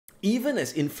Even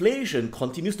as inflation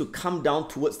continues to come down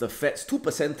towards the Fed's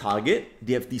 2% target,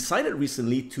 they have decided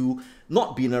recently to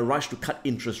not be in a rush to cut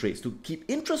interest rates, to keep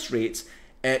interest rates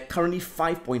at currently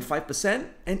 5.5%.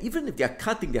 And even if they're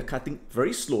cutting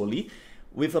very slowly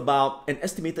with about an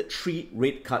estimated 3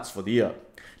 rate cuts for the year.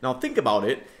 Now think about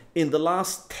it, in the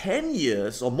last 10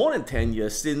 years or more than 10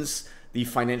 years since the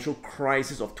financial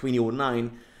crisis of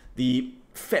 2009, the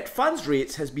Fed funds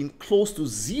rates has been close to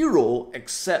zero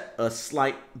except a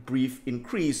slight brief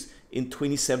increase in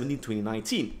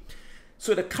 2017-2019.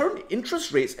 So the current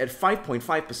interest rates at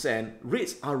 5.5%,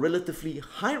 rates are relatively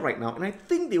high right now, and I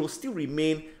think they will still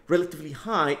remain relatively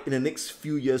high in the next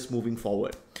few years moving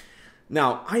forward.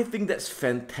 Now, I think that's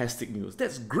fantastic news.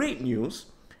 That's great news,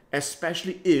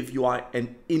 especially if you are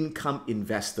an income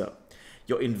investor.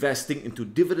 You're investing into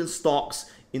dividend stocks,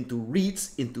 into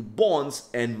REITs, into bonds,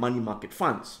 and money market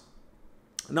funds.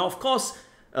 Now, of course,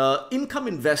 income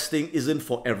investing isn't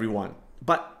for everyone,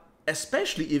 but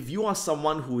especially if you are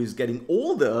someone who is getting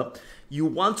older, you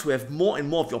want to have more and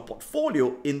more of your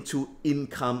portfolio into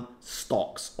income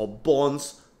stocks or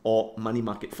bonds or money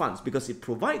market funds because it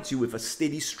provides you with a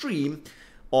steady stream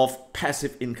of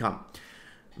passive income.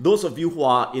 Those of you who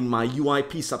are in my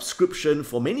UIP subscription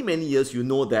for many, many years, you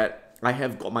know that I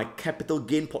have got my capital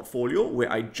gain portfolio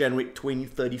where I generate 20,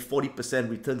 30,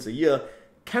 40% returns a year.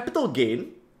 Capital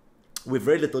gain with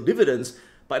very little dividends,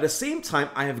 but at the same time,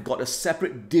 I have got a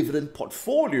separate dividend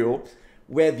portfolio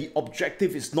where the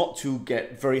objective is not to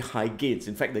get very high gains.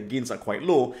 In fact, the gains are quite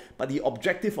low, but the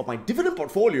objective of my dividend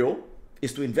portfolio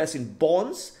is to invest in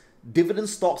bonds, dividend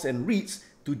stocks, and REITs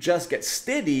to just get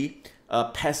steady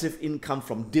passive income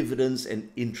from dividends and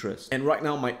interest. And right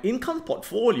now, my income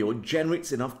portfolio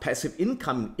generates enough passive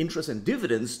income, interest, and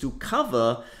dividends to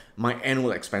cover my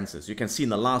annual expenses. You can see in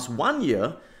the last 1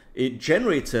 year, it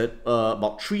generated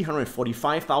about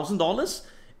 $345,000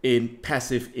 in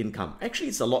passive income. Actually,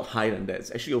 it's a lot higher than that.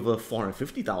 It's actually over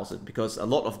 $450,000 because a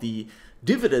lot of the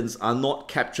dividends are not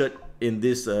captured in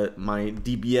this my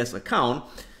DBS account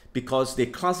because they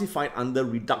classified under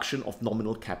reduction of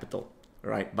nominal capital.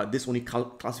 Right, but this only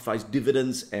classifies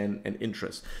dividends and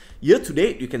interest. Year to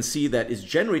date, you can see that it's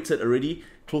generated already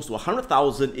close to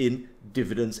 100,000 in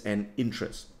dividends and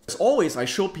interest. As always, I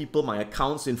show people my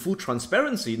accounts in full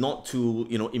transparency, not to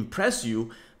impress you,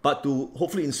 but to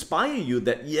hopefully inspire you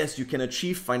that yes, you can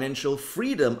achieve financial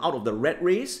freedom out of the rat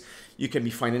race. You can be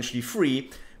financially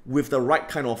free with the right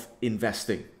kind of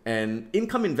investing. And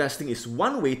income investing is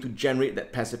one way to generate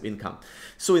that passive income.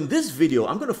 So in this video,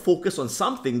 I'm going to focus on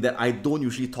something that I don't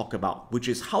usually talk about, which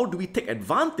is how do we take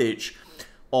advantage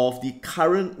of the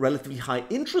current relatively high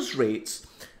interest rates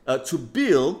to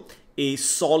build a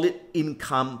solid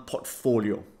income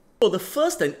portfolio. So the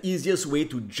first and easiest way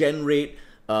to generate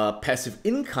passive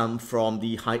income from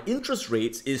the high interest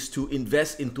rates is to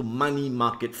invest into money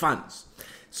market funds.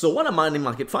 So what are money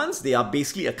market funds? They are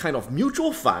basically a kind of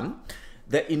mutual fund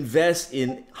that invest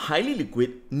in highly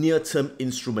liquid near-term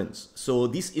instruments. So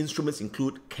these instruments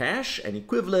include cash and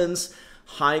equivalents,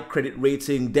 high credit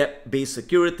rating, debt-based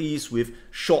securities with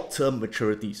short-term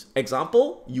maturities.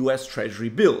 Example, US Treasury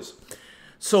bills.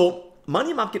 So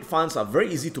money market funds are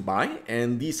very easy to buy,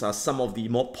 and these are some of the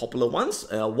more popular ones.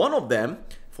 One of them,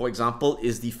 for example,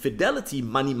 is the Fidelity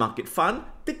Money Market Fund,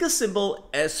 ticker symbol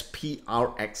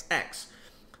SPRXX.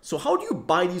 So how do you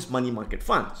buy these money market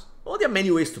funds? Well, there are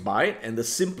many ways to buy it, and the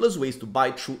simplest way is to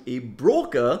buy through a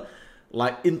broker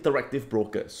like Interactive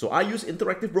Brokers. So I use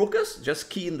Interactive Brokers, just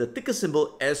key in the ticker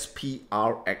symbol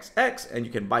SPRXX and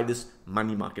you can buy this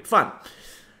money market fund.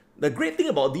 The great thing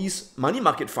about these money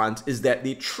market funds is that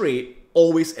they trade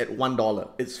always at $1.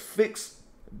 It's fixed.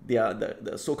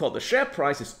 The so-called the share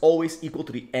price is always equal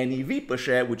to the NAV per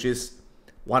share, which is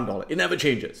 $1. It never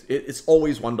changes. It's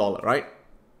always $1, right?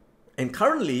 And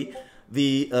currently,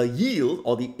 the yield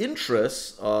or the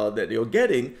interest that you're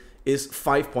getting is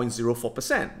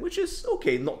 5.04%, which is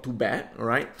okay, not too bad, all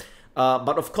right?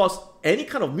 But of course, any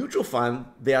kind of mutual fund,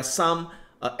 there are some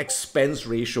expense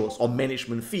ratios or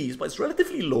management fees, but it's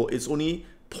relatively low. It's only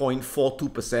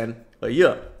 0.42% a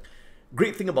year.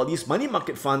 Great thing about these money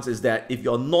market funds is that if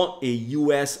you're not a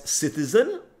US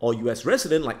citizen or US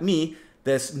resident like me,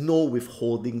 there's no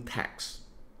withholding tax,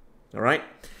 all right?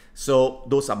 So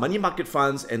those are money market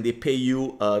funds and they pay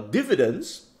you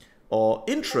dividends or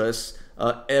interest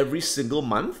every single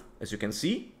month, as you can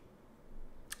see.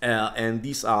 And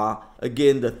these are,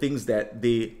 again, the things that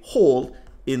they hold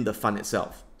in the fund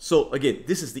itself. So again,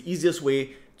 this is the easiest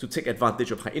way to take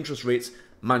advantage of high interest rates,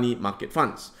 money market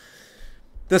funds.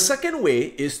 The second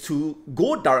way is to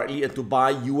go directly and to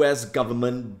buy US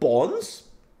government bonds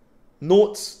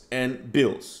notes and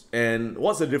bills. And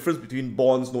what's the difference between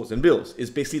bonds, notes, and bills?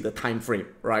 It's basically the time frame,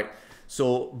 right?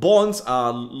 So bonds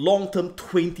are long-term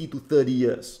 20 to 30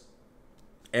 years.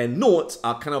 And notes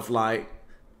are kind of like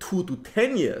 2 to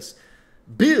 10 years.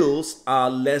 Bills are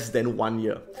less than 1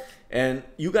 year. And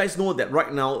you guys know that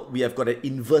right now we have got an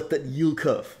inverted yield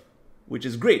curve, which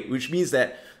is great, which means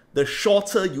that the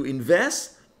shorter you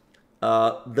invest,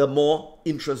 the more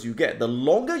interest you get. The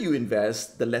longer you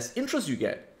invest, the less interest you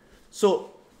get.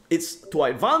 So it's to our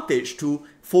advantage to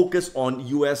focus on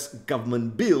US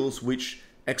government bills, which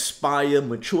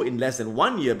mature in less than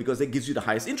 1 year, because that gives you the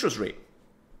highest interest rate.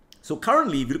 So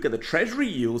currently, if you look at the treasury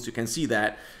yields, you can see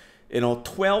that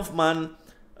 12-month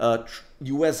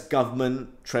US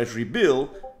government treasury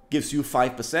bill gives you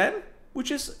 5%,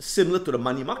 which is similar to the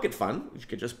money market fund, which you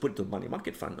can just put to the money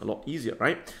market fund, a lot easier,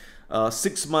 right?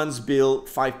 6 months bill,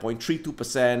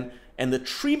 5.32%, and the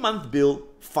 3-month bill,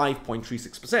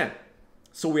 5.36%.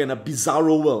 So we're in a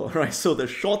bizarro world, right? So the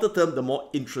shorter term, the more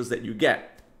interest that you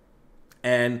get.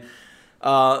 And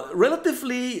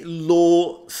relatively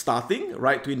low starting,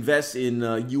 right? To invest in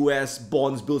US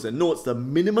bonds, bills, and notes, the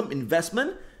minimum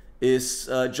investment is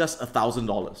just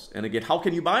 $1,000. And again, how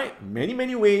can you buy it?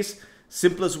 Many ways.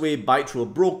 Simplest way, buy it through a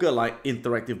broker like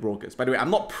Interactive Brokers. By the way, I'm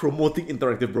not promoting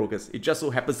Interactive Brokers. It just so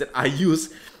happens that I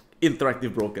use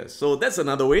Interactive Brokers. So that's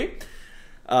another way.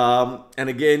 And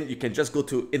again, you can just go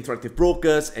to Interactive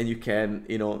Brokers and you can,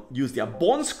 use their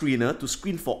bond screener to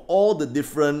screen for all the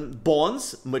different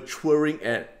bonds maturing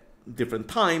at different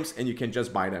times, and you can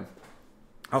just buy them.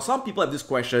 Now, some people have this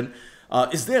question,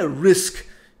 is there a risk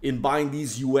in buying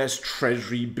these US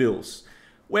Treasury bills?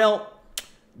 Well,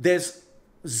 there's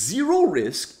zero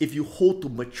risk if you hold to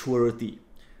maturity.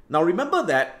 Now, remember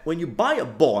that when you buy a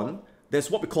bond,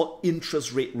 there's what we call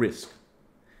interest rate risk.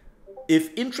 If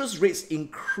interest rates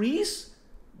increase,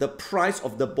 the price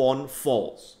of the bond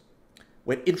falls.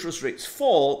 When interest rates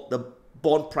fall, the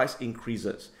bond price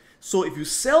increases. So if you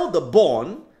sell the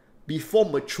bond before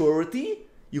maturity,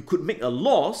 you could make a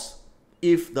loss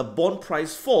if the bond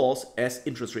price falls as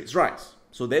interest rates rise.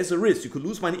 So there's a risk. You could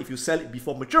lose money if you sell it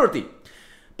before maturity.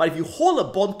 But if you hold a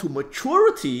bond to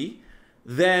maturity,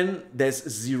 then there's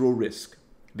zero risk.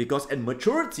 Because at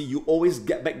maturity, you always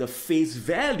get back the face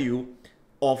value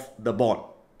of the bond,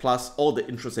 plus all the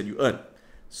interest that you earn.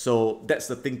 So that's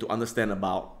the thing to understand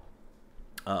about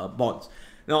bonds.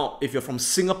 Now, if you're from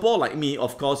Singapore like me,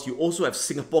 of course, you also have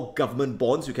Singapore government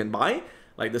bonds you can buy,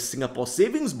 like the Singapore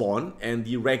Savings Bond and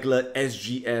the regular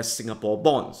SGS Singapore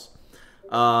bonds.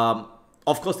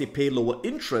 Of course, they pay lower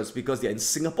interest because they're in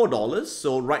Singapore dollars.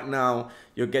 So right now,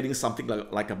 you're getting something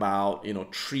like about,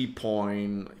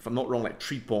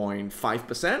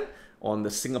 3.5% on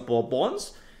the Singapore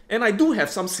bonds. And I do have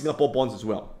some Singapore bonds as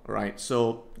well, right?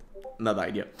 So another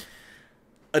idea.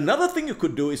 Another thing you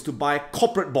could do is to buy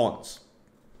corporate bonds.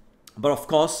 But of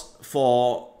course,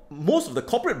 for most of the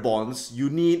corporate bonds, you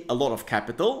need a lot of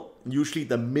capital. Usually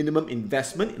the minimum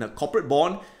investment in a corporate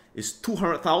bond is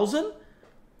 $200,000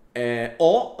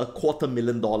 or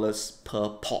 $250,000 per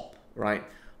pop, right?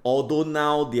 Although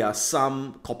now there are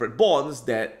some corporate bonds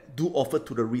that do offer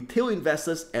to the retail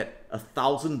investors at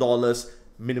 $1,000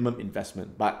 minimum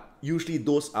investment, but usually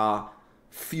those are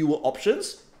fewer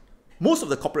options. Most of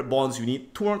the corporate bonds you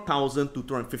need $200,000 to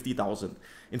 $250,000.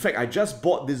 In fact, I just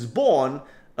bought this bond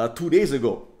 2 days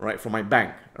ago, right, from my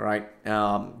bank, right?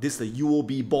 This is a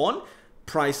UOB bond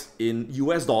priced in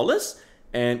US dollars,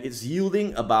 and it's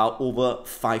yielding about over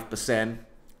 5%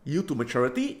 yield to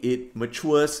maturity. It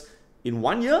matures in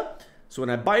 1 year. So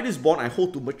when I buy this bond, I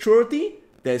hold to maturity,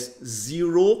 there's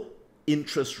zero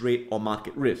interest rate or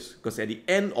market risk, because at the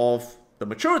end of the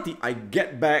maturity, I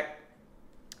get back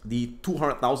the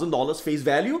 $200,000 face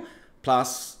value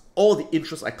plus all the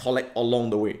interest I collect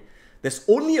along the way. There's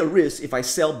only a risk if I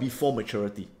sell before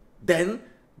maturity. Then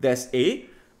there's a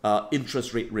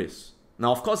interest rate risk.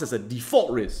 Now, of course, there's a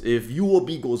default risk. If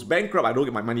UOB goes bankrupt, I don't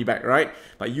get my money back, right?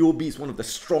 But UOB is one of the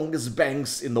strongest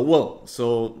banks in the world.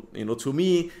 So, to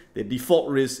me, the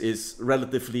default risk is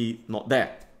relatively not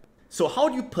there. So how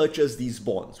do you purchase these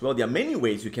bonds? Well, there are many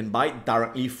ways. You can buy it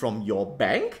directly from your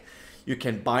bank. You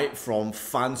can buy it from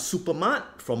Fund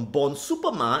Supermart, from Bond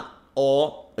Supermart,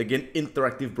 or again,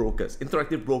 Interactive Brokers.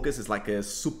 Interactive Brokers is like a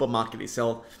supermarket. They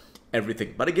sell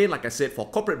everything. But again, like I said, for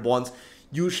corporate bonds,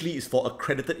 usually it's for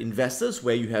accredited investors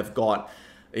where you have got,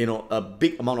 a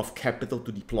big amount of capital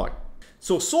to deploy.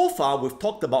 So far, we've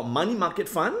talked about money market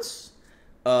funds,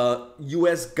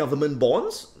 US government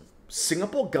bonds,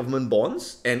 Singapore government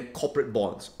bonds, and corporate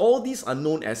bonds. All these are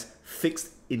known as fixed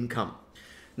income.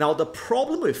 Now, the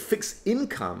problem with fixed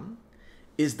income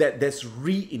is that there's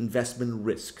reinvestment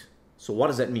risk. So what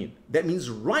does that mean? That means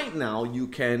right now you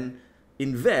can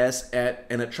invest at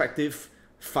an attractive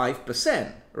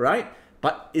 5%, right?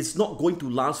 But it's not going to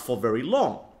last for very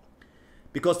long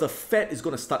because the Fed is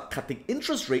going to start cutting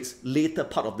interest rates later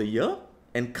part of the year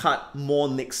and cut more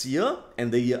next year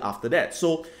and the year after that.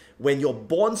 So when your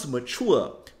bonds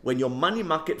mature, when your money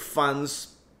market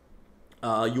funds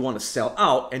you want to sell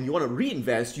out and you want to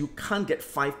reinvest, you can't get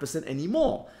 5%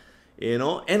 anymore. You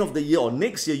know, end of the year or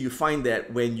next year, you find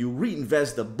that when you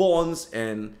reinvest the bonds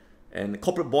and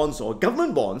corporate bonds or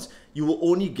government bonds, you will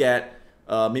only get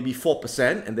maybe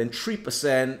 4% and then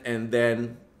 3% and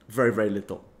then very, very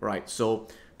little, right? So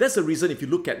that's the reason if you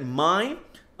look at my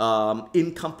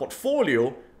income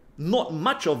portfolio, not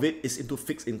much of it is into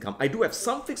fixed income. I do have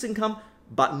some fixed income,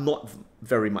 but not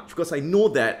very much because I know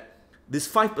that this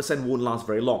 5% won't last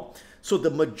very long. So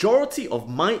the majority of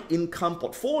my income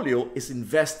portfolio is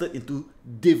invested into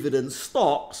dividend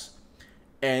stocks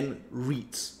and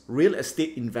REITs, real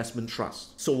estate investment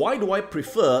trusts. So why do I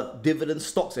prefer dividend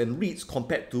stocks and REITs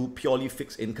compared to purely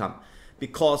fixed income?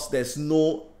 Because there's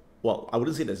no, well, I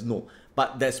wouldn't say there's no,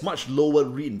 but there's much lower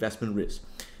reinvestment risk.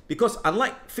 Because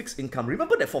unlike fixed income,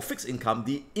 remember that for fixed income,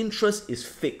 the interest is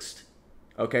fixed,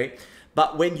 okay?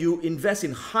 But when you invest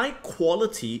in high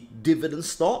quality dividend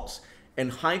stocks and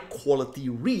high quality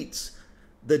REITs,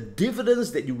 the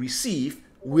dividends that you receive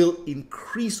will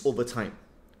increase over time.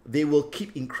 They will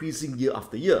keep increasing year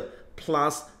after year.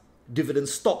 Plus dividend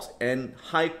stocks and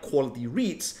high quality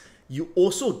REITs, you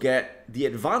also get the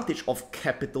advantage of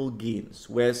capital gains,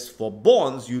 whereas for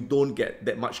bonds, you don't get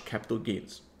that much capital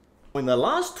gains. In the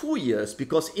last 2 years,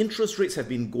 because interest rates have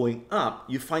been going up,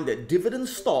 you find that dividend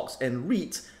stocks and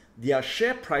REITs, their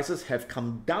share prices have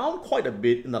come down quite a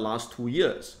bit in the last 2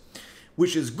 years,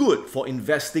 which is good for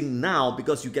investing now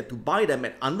because you get to buy them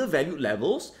at undervalued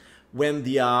levels when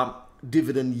their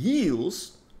dividend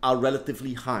yields are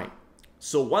relatively high.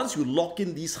 So once you lock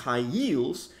in these high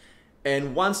yields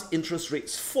and once interest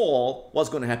rates fall, what's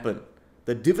going to happen?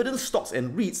 The dividend stocks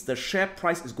and REITs, the share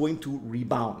price is going to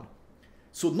rebound.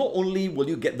 So not only will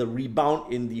you get the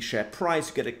rebound in the share price,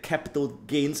 you get a capital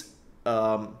gains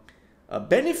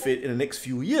benefit in the next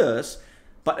few years,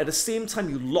 but at the same time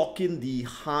you lock in the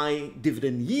high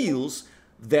dividend yields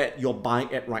that you're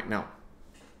buying at right now.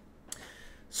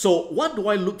 So what do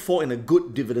I look for in a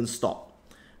good dividend stock?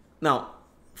 Now,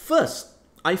 first,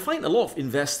 I find a lot of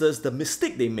investors, the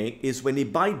mistake they make is when they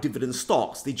buy dividend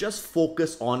stocks, they just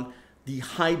focus on the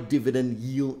high dividend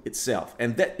yield itself,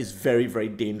 and that is very, very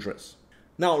dangerous.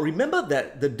 Now, remember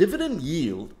that the dividend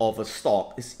yield of a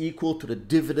stock is equal to the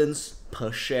dividends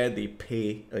per share they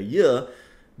pay a year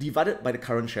divided by the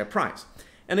current share price.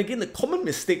 And again, the common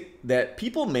mistake that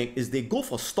people make is they go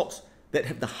for stocks that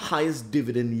have the highest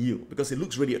dividend yield because it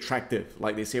looks really attractive.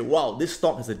 Like they say, wow, this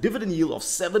stock has a dividend yield of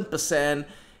 7%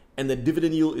 and the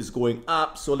dividend yield is going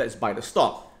up, so let's buy the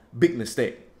stock. Big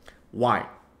mistake. Why?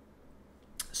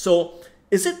 So,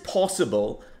 is it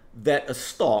possible that a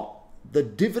stock, the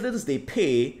dividends they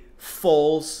pay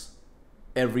falls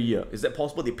every year? Is that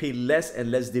possible? They pay less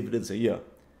and less dividends a year,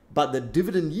 but the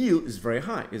dividend yield is very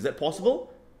high. Is that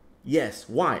possible? Yes.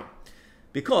 Why?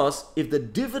 Because if the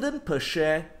dividend per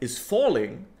share is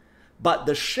falling, but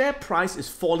the share price is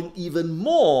falling even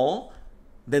more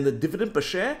than the dividend per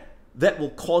share, that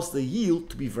will cause the yield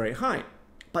to be very high.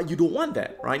 But you don't want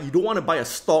that, right? You don't want to buy a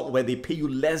stock where they pay you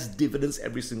less dividends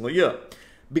every single year.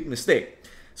 Big mistake.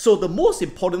 So the most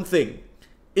important thing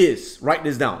is, write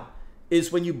this down, is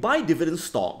when you buy dividend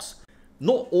stocks,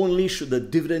 not only should the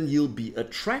dividend yield be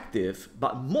attractive,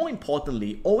 but more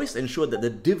importantly, always ensure that the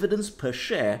dividends per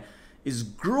share is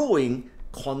growing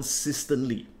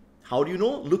consistently. How do you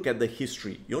know? Look at the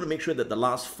history. You want to make sure that the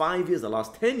last 5 years, the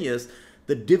last 10 years,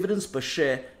 the dividends per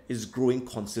share is growing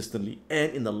consistently.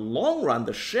 And in the long run,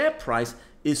 the share price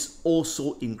is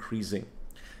also increasing.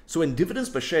 So when dividends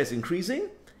per share is increasing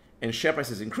and share price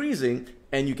is increasing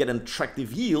and you get an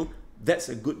attractive yield, that's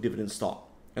a good dividend stock.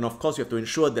 And of course, you have to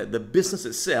ensure that the business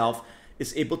itself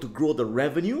is able to grow the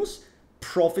revenues,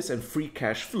 profits, and free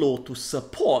cash flow to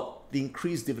support the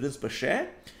increased dividends per share,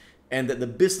 and that the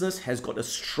business has got a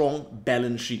strong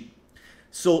balance sheet.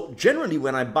 So generally,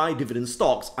 when I buy dividend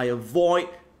stocks, I avoid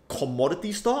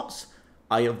commodity stocks,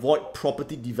 I avoid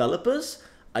property developers,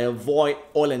 I avoid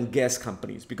oil and gas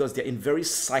companies because they're in very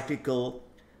cyclical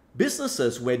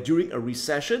businesses where during a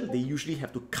recession, they usually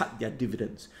have to cut their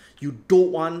dividends. You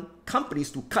don't want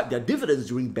companies to cut their dividends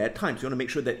during bad times. You want to make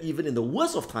sure that even in the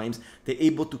worst of times, they're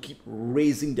able to keep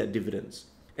raising their dividends.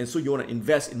 And so you want to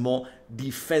invest in more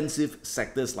defensive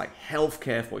sectors like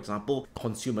healthcare, for example,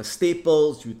 consumer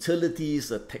staples, utilities,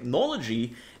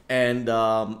 technology, and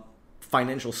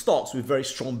financial stocks with very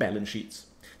strong balance sheets.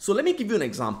 So let me give you an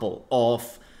example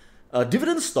of a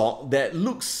dividend stock that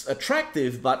looks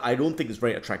attractive, but I don't think it's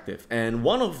very attractive. And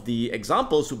one of the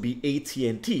examples would be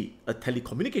AT&T, a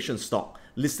telecommunications stock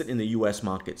listed in the US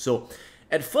market. So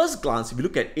at first glance, if you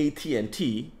look at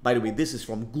AT&T, by the way, this is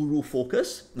from Guru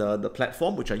Focus, the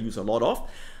platform which I use a lot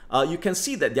of, you can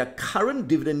see that their current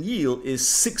dividend yield is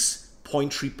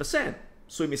 6.3%.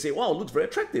 So you may say, wow, it looks very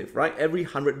attractive, right? Every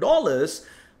 $100,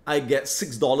 I get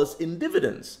 $6 in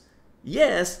dividends.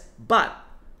 Yes, but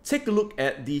take a look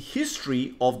at the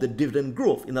history of the dividend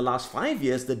growth. In the last 5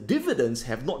 years, the dividends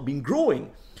have not been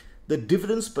growing. The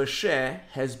dividends per share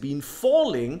has been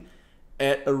falling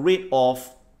at a rate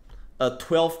of a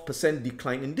 12%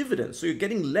 decline in dividends. So you're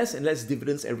getting less and less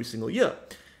dividends every single year.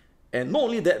 And not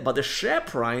only that, but the share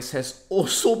price has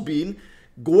also been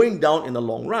going down in the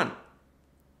long run.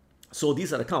 So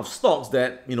these are the kind of stocks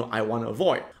that, I want to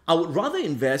avoid. I would rather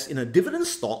invest in a dividend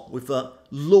stock with a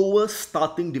lower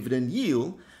starting dividend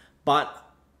yield,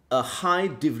 but a high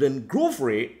dividend growth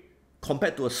rate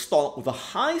compared to a stock with a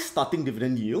high starting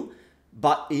dividend yield,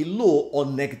 but a low or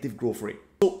negative growth rate.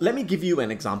 So let me give you an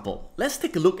example. Let's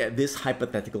take a look at this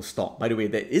hypothetical stock. By the way,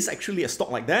 there is actually a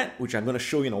stock like that, which I'm going to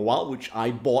show you in a while, which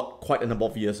I bought quite a number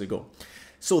of years ago.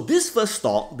 So this first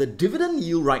stock, the dividend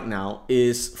yield right now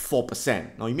is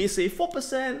 4%. Now you may say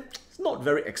 4%, it's not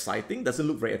very exciting, doesn't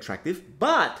look very attractive,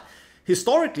 but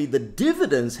historically the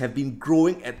dividends have been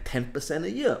growing at 10%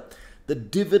 a year. The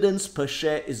dividends per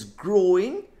share is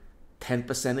growing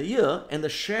 10% a year, and the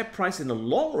share price in the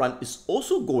long run is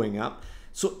also going up.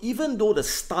 So even though the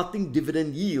starting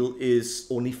dividend yield is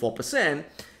only 4%,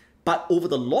 but over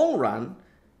the long run,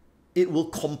 it will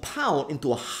compound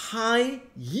into a high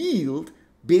yield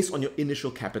based on your initial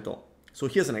capital. So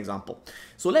here's an example.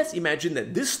 So let's imagine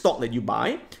that this stock that you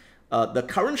buy, the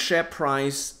current share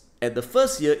price at the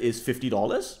first year is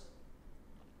 $50.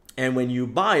 And when you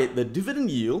buy it, the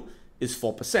dividend yield is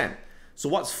 4%. So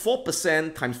what's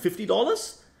 4% times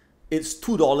 $50? It's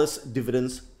 $2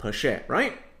 dividends per share,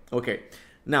 right? Okay.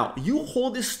 Now you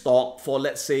hold this stock for,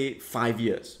 let's say, 5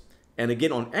 years. And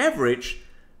again, on average,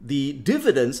 the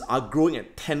dividends are growing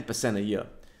at 10% a year.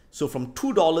 So from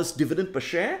 $2 dividend per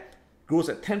share, grows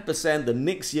at 10%, the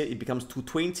next year it becomes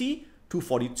 $2.20,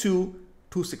 $2.42,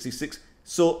 $2.66.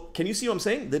 So can you see what I'm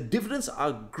saying? The dividends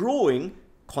are growing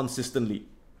consistently.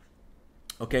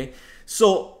 Okay,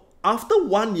 so after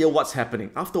 1 year, what's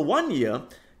happening? After 1 year,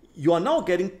 you are now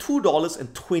getting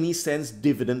 $2.20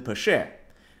 dividend per share.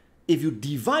 If you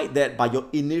divide that by your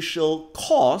initial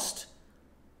cost,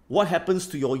 what happens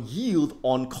to your yield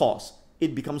on cost?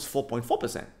 It becomes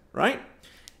 4.4%, right?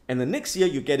 And the next year,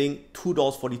 you're getting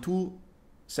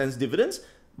 $2.42 dividends,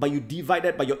 but you divide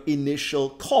that by your initial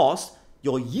cost,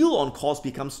 your yield on cost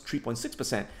becomes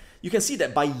 3.6%. You can see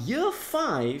that by year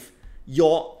 5,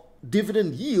 your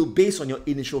dividend yield based on your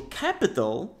initial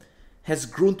capital has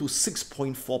grown to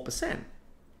 6.4%.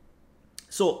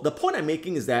 So the point I'm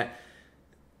making is that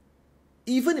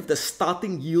even if the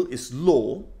starting yield is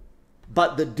low,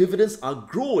 but the dividends are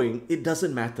growing, it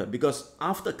doesn't matter, because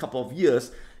after a couple of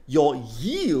years, your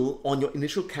yield on your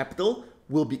initial capital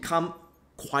will become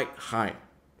quite high.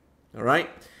 All right.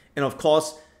 And of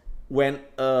course, when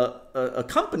a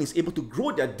company is able to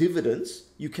grow their dividends,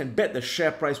 you can bet the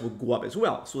share price will go up as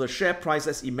well. So the share price,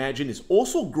 let's imagine, is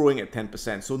also growing at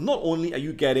 10%. So not only are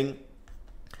you getting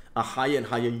a higher and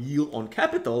higher yield on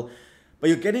capital, but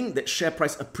you're getting that share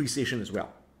price appreciation as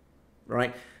well. All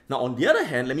right. Now, on the other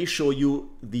hand, let me show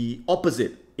you the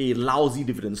opposite, a lousy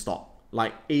dividend stock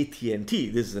like AT&T.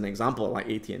 This is an example like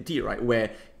AT&T, right?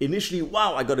 Where initially,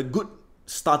 wow, I got a good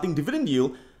starting dividend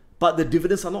yield, but the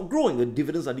dividends are not growing, the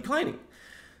dividends are declining.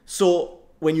 So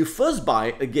when you first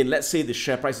buy, again, let's say the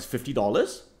share price is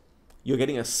 $50, you're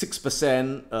getting a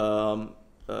 6%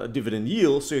 dividend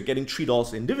yield, so you're getting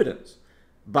 $3 in dividends.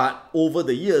 But over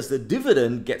the years, the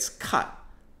dividend gets cut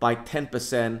by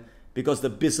 10% because the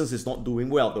business is not doing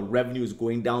well. The revenue is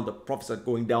going down, the profits are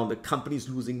going down, the company is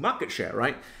losing market share,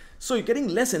 right? So you're getting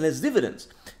less and less dividends.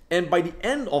 And by the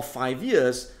end of 5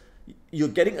 years, you're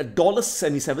getting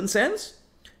 $1.77.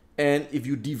 And if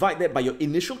you divide that by your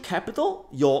initial capital,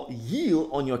 your yield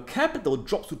on your capital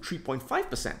drops to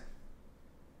 3.5%.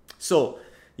 So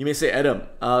you may say, Adam,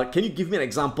 can you give me an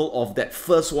example of that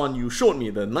first one you showed me,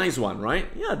 the nice one, right?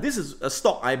 Yeah, this is a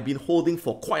stock I've been holding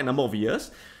for quite a number of years,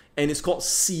 and it's called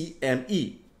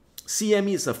CME.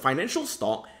 CME is a financial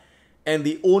stock, and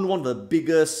they own one of the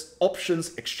biggest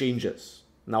options exchanges.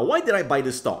 Now, why did I buy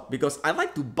this stock? Because I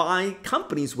like to buy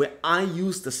companies where I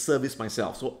use the service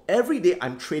myself. So every day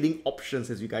I'm trading options,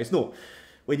 as you guys know.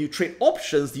 when you trade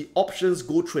options, the options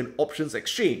go through an options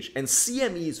exchange. And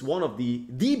CME is one of the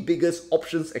biggest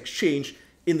options exchange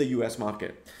in the US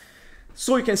market.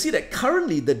 So you can see that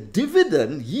currently the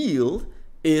dividend yield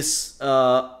is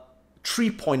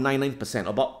 3.99%,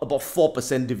 about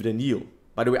 4% dividend yield.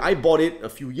 By the way, I bought it a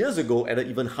few years ago at an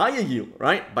even higher yield,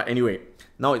 right? But anyway,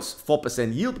 now it's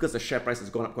 4% yield because the share price has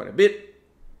gone up quite a bit.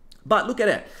 But look at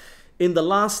that. In the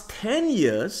last 10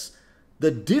 years,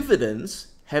 the dividends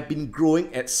have been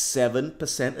growing at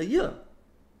 7% a year.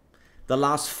 The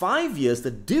last 5 years,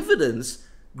 the dividends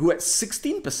grew at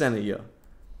 16% a year.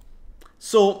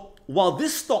 So while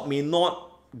this stock may not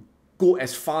go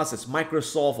as fast as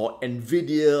Microsoft or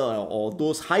Nvidia or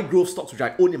those high growth stocks which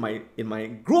I own in my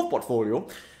growth portfolio,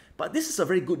 but this is a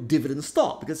very good dividend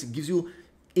stock because it gives you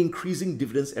increasing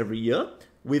dividends every year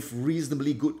with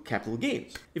reasonably good capital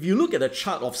gains. If you look at the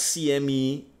chart of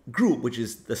CME Group, which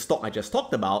is the stock I just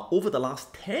talked about, over the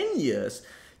last 10 years,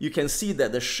 you can see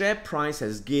that the share price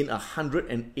has gained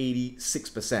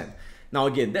 186%. Now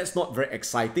again, that's not very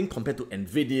exciting compared to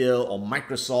Nvidia or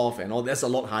Microsoft and all. That's a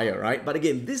lot higher, right? But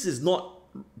again, this is not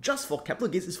just for capital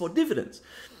gains, it's for dividends.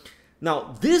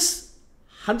 Now this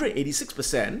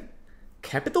 186%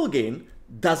 capital gain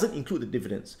doesn't include the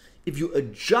dividends. If you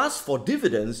adjust for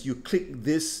dividends, you click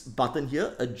this button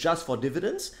here, adjust for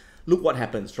dividends. Look what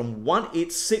happens. From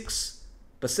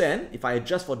 186%, if I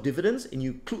adjust for dividends and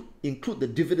you include the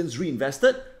dividends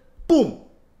reinvested, boom!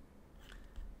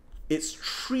 It's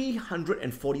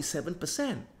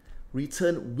 347%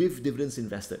 return with dividends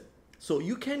invested. So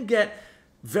you can get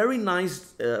very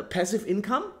nice passive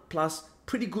income plus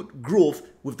pretty good growth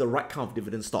with the right kind of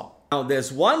dividend stock. Now,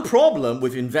 there's one problem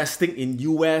with investing in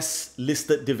US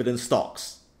listed dividend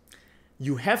stocks.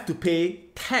 You have to pay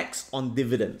tax on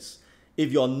dividends.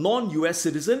 If you're a non-US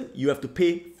citizen, you have to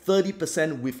pay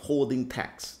 30% withholding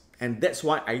tax. And that's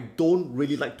why I don't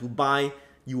really like to buy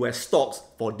US stocks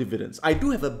for dividends. I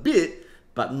do have a bit,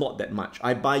 but not that much.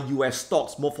 I buy US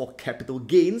stocks more for capital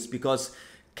gains because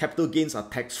capital gains are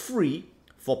tax-free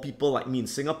for people like me in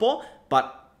Singapore,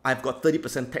 but I've got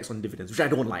 30% tax on dividends, which I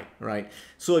don't like, right?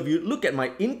 So if you look at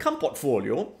my income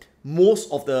portfolio,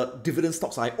 most of the dividend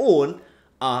stocks I own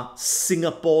are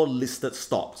Singapore listed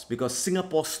stocks because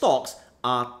Singapore stocks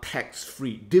are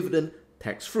tax-free, dividend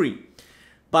tax-free.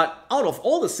 But out of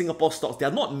all the Singapore stocks, there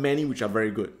are not many which are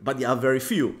very good, but there are very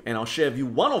few. And I'll share with you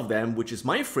one of them, which is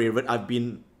my favorite. I've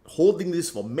been holding this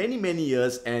for many, many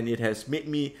years, and it has made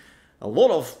me a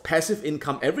lot of passive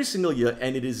income every single year,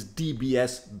 and it is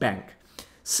DBS Bank.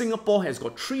 Singapore has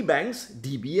got 3 banks,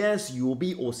 DBS,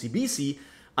 UOB, OCBC.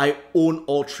 I own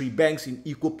all 3 banks in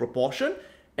equal proportion,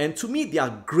 and to me, they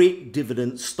are great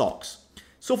dividend stocks.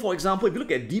 So for example, if you look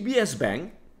at DBS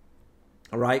Bank,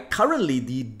 all right, currently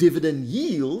the dividend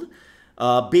yield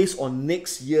based on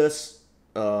next year's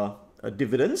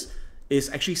dividends is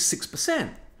actually 6%.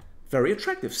 Very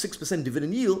attractive, 6%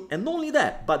 dividend yield. And not only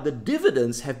that, but the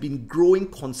dividends have been growing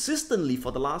consistently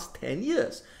for the last 10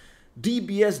 years.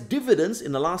 DBS dividends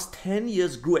in the last 10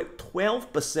 years grew at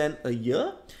 12% a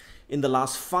year. In the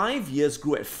last 5 years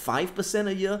grew at 5%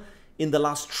 a year. In the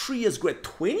last 3 years grew at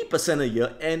 20% a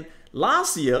year. And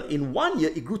last year, in 1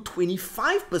 year, it grew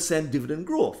 25% dividend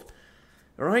growth.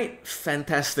 All right,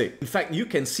 fantastic. In fact, you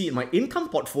can see in my income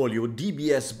portfolio,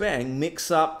 DBS Bank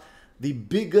makes up the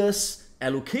biggest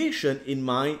allocation in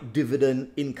my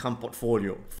dividend income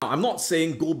portfolio. Now, I'm not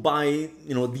saying go buy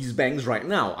these banks right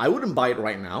now. I wouldn't buy it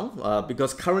right now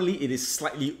because currently it is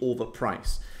slightly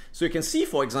overpriced. So you can see,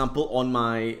 for example, on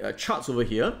my charts over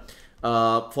here,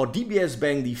 for DBS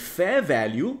Bank, the fair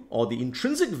value or the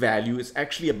intrinsic value is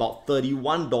actually about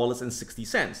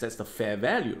 $31.60. That's the fair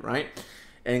value, right?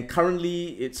 And currently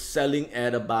it's selling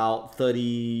at about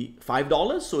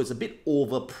 $35, so it's a bit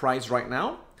overpriced right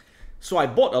now. So I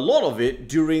bought a lot of it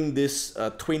during this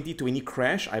 2020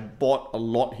 crash. I bought a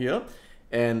lot here,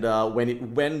 and when it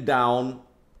went down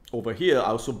over here,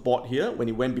 I also bought here when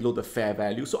it went below the fair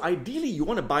value. So ideally, you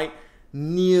want to buy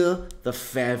near the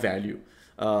fair value.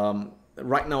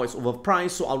 Right now it's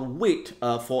overpriced, so I'll wait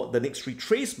for the next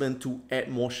retracement to add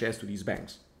more shares to these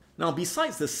banks. Now,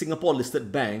 besides the Singapore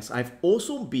listed banks, I've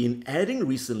also been adding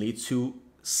recently to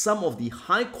some of the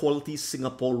high quality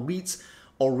Singapore REITs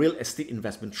or real estate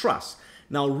investment trusts.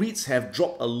 Now, REITs have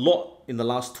dropped a lot in the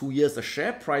last 2 years, the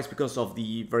share price, because of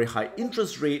the very high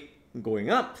interest rate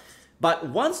going up. But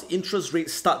once interest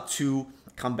rates start to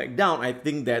come back down, I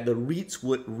think that the REITs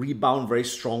would rebound very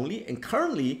strongly. And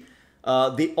currently,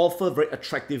 they offer very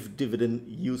attractive dividend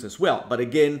yields as well. But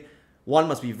again, one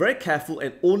must be very careful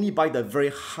and only buy the very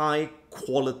high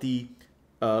quality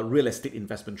real estate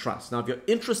investment trusts. Now, if you're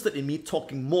interested in me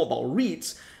talking more about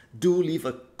REITs, do leave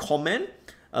a comment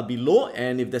below,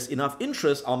 and if there's enough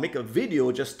interest, I'll make a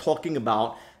video just talking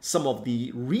about some of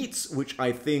the REITs which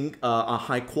I think are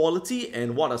high quality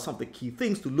and what are some of the key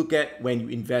things to look at when you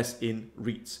invest in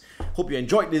REITs. Hope you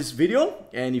enjoyed this video,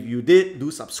 and if you did, do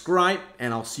subscribe,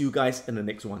 and I'll see you guys in the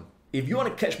next one. If you want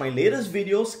to catch my latest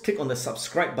videos, click on the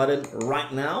subscribe button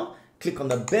right now. Click on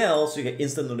the bell so you get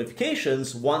instant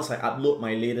notifications once I upload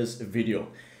my latest video.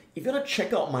 If you want to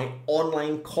check out my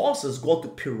online courses, go to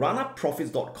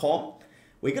piranhaprofits.com.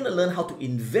 We're going to learn how to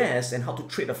invest and how to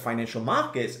trade the financial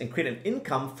markets and create an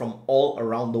income from all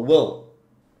around the world.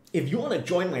 If you want to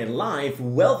join my live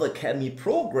Wealth Academy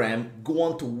program, go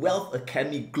on to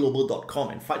wealthacademyglobal.com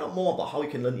and find out more about how you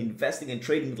can learn investing and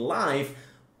trading live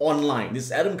online. This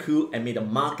is Adam Khoo, and may the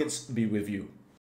markets be with you.